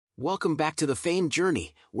Welcome back to the Fame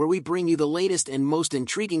Journey, where we bring you the latest and most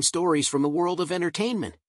intriguing stories from the world of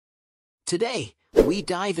entertainment. Today, we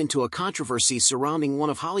dive into a controversy surrounding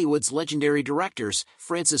one of Hollywood's legendary directors,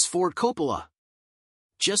 Francis Ford Coppola.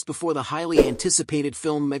 Just before the highly anticipated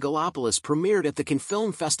film Megalopolis premiered at the Cannes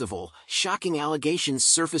Film Festival, shocking allegations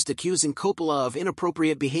surfaced accusing Coppola of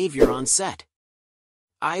inappropriate behavior on set.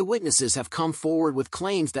 Eyewitnesses have come forward with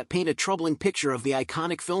claims that paint a troubling picture of the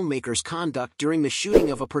iconic filmmaker's conduct during the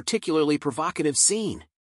shooting of a particularly provocative scene.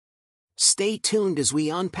 Stay tuned as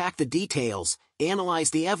we unpack the details,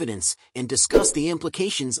 analyze the evidence, and discuss the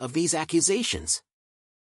implications of these accusations.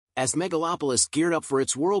 As Megalopolis geared up for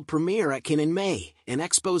its world premiere at Cannes in May, an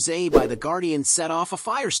exposé by The Guardian set off a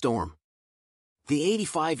firestorm. The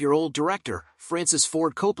 85-year-old director, Francis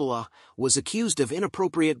Ford Coppola, was accused of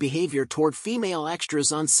inappropriate behavior toward female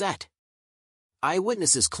extras on set.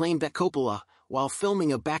 Eyewitnesses claimed that Coppola, while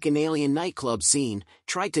filming a bacchanalian nightclub scene,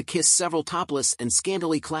 tried to kiss several topless and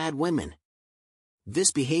scantily clad women.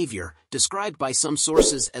 This behavior, described by some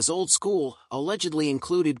sources as old school, allegedly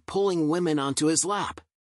included pulling women onto his lap.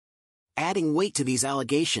 Adding weight to these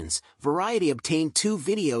allegations, Variety obtained two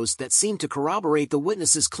videos that seem to corroborate the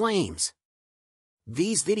witnesses' claims.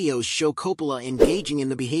 These videos show Coppola engaging in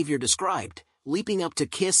the behavior described, leaping up to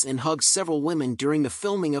kiss and hug several women during the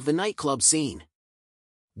filming of the nightclub scene.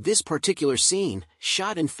 This particular scene,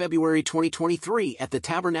 shot in February 2023 at the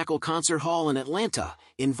Tabernacle Concert Hall in Atlanta,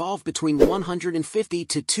 involved between 150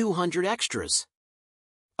 to 200 extras.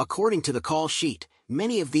 According to the call sheet,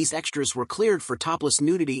 many of these extras were cleared for topless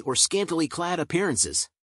nudity or scantily clad appearances.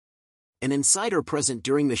 An insider present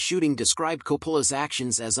during the shooting described Coppola's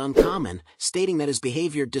actions as uncommon, stating that his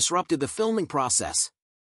behavior disrupted the filming process.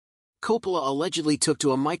 Coppola allegedly took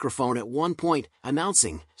to a microphone at one point,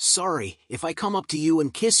 announcing, "Sorry, if I come up to you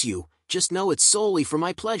and kiss you, just know it's solely for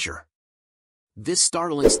my pleasure." This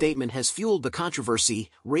startling statement has fueled the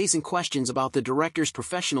controversy, raising questions about the director's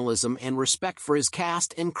professionalism and respect for his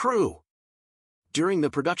cast and crew. During the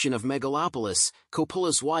production of Megalopolis,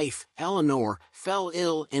 Coppola's wife, Eleanor, fell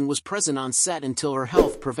ill and was present on set until her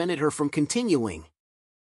health prevented her from continuing.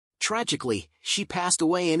 Tragically, she passed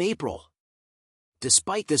away in April.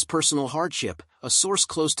 Despite this personal hardship, a source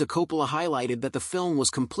close to Coppola highlighted that the film was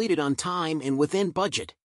completed on time and within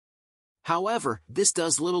budget. However, this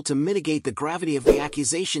does little to mitigate the gravity of the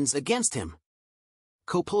accusations against him.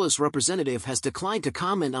 Coppola's representative has declined to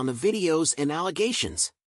comment on the videos and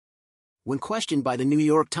allegations. When questioned by the New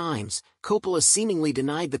York Times, Coppola seemingly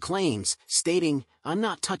denied the claims, stating, "I'm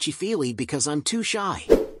not touchy-feely because I'm too shy."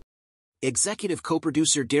 Executive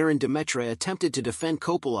co-producer Darren Demetra attempted to defend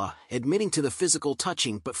Coppola, admitting to the physical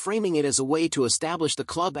touching but framing it as a way to establish the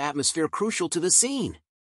club atmosphere crucial to the scene.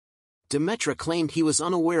 Demetra claimed he was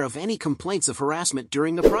unaware of any complaints of harassment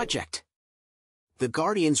during the project. The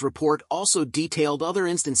Guardian's report also detailed other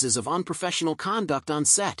instances of unprofessional conduct on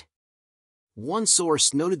set. One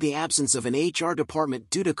source noted the absence of an HR department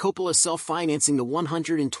due to Coppola self-financing the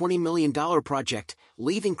 $120 million project,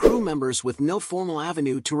 leaving crew members with no formal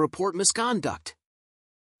avenue to report misconduct.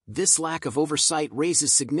 This lack of oversight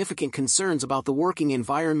raises significant concerns about the working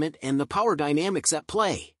environment and the power dynamics at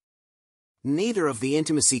play. Neither of the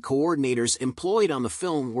intimacy coordinators employed on the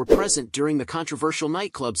film were present during the controversial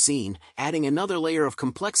nightclub scene, adding another layer of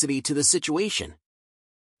complexity to the situation.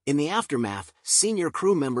 In the aftermath, senior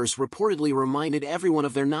crew members reportedly reminded everyone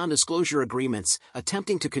of their non-disclosure agreements,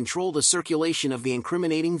 attempting to control the circulation of the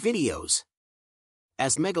incriminating videos.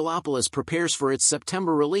 As Megalopolis prepares for its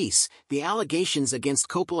September release, the allegations against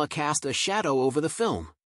Coppola cast a shadow over the film.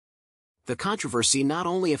 The controversy not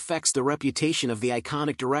only affects the reputation of the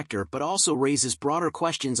iconic director but also raises broader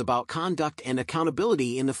questions about conduct and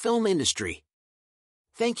accountability in the film industry.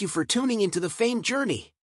 Thank you for tuning into the Fame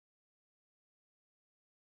Journey.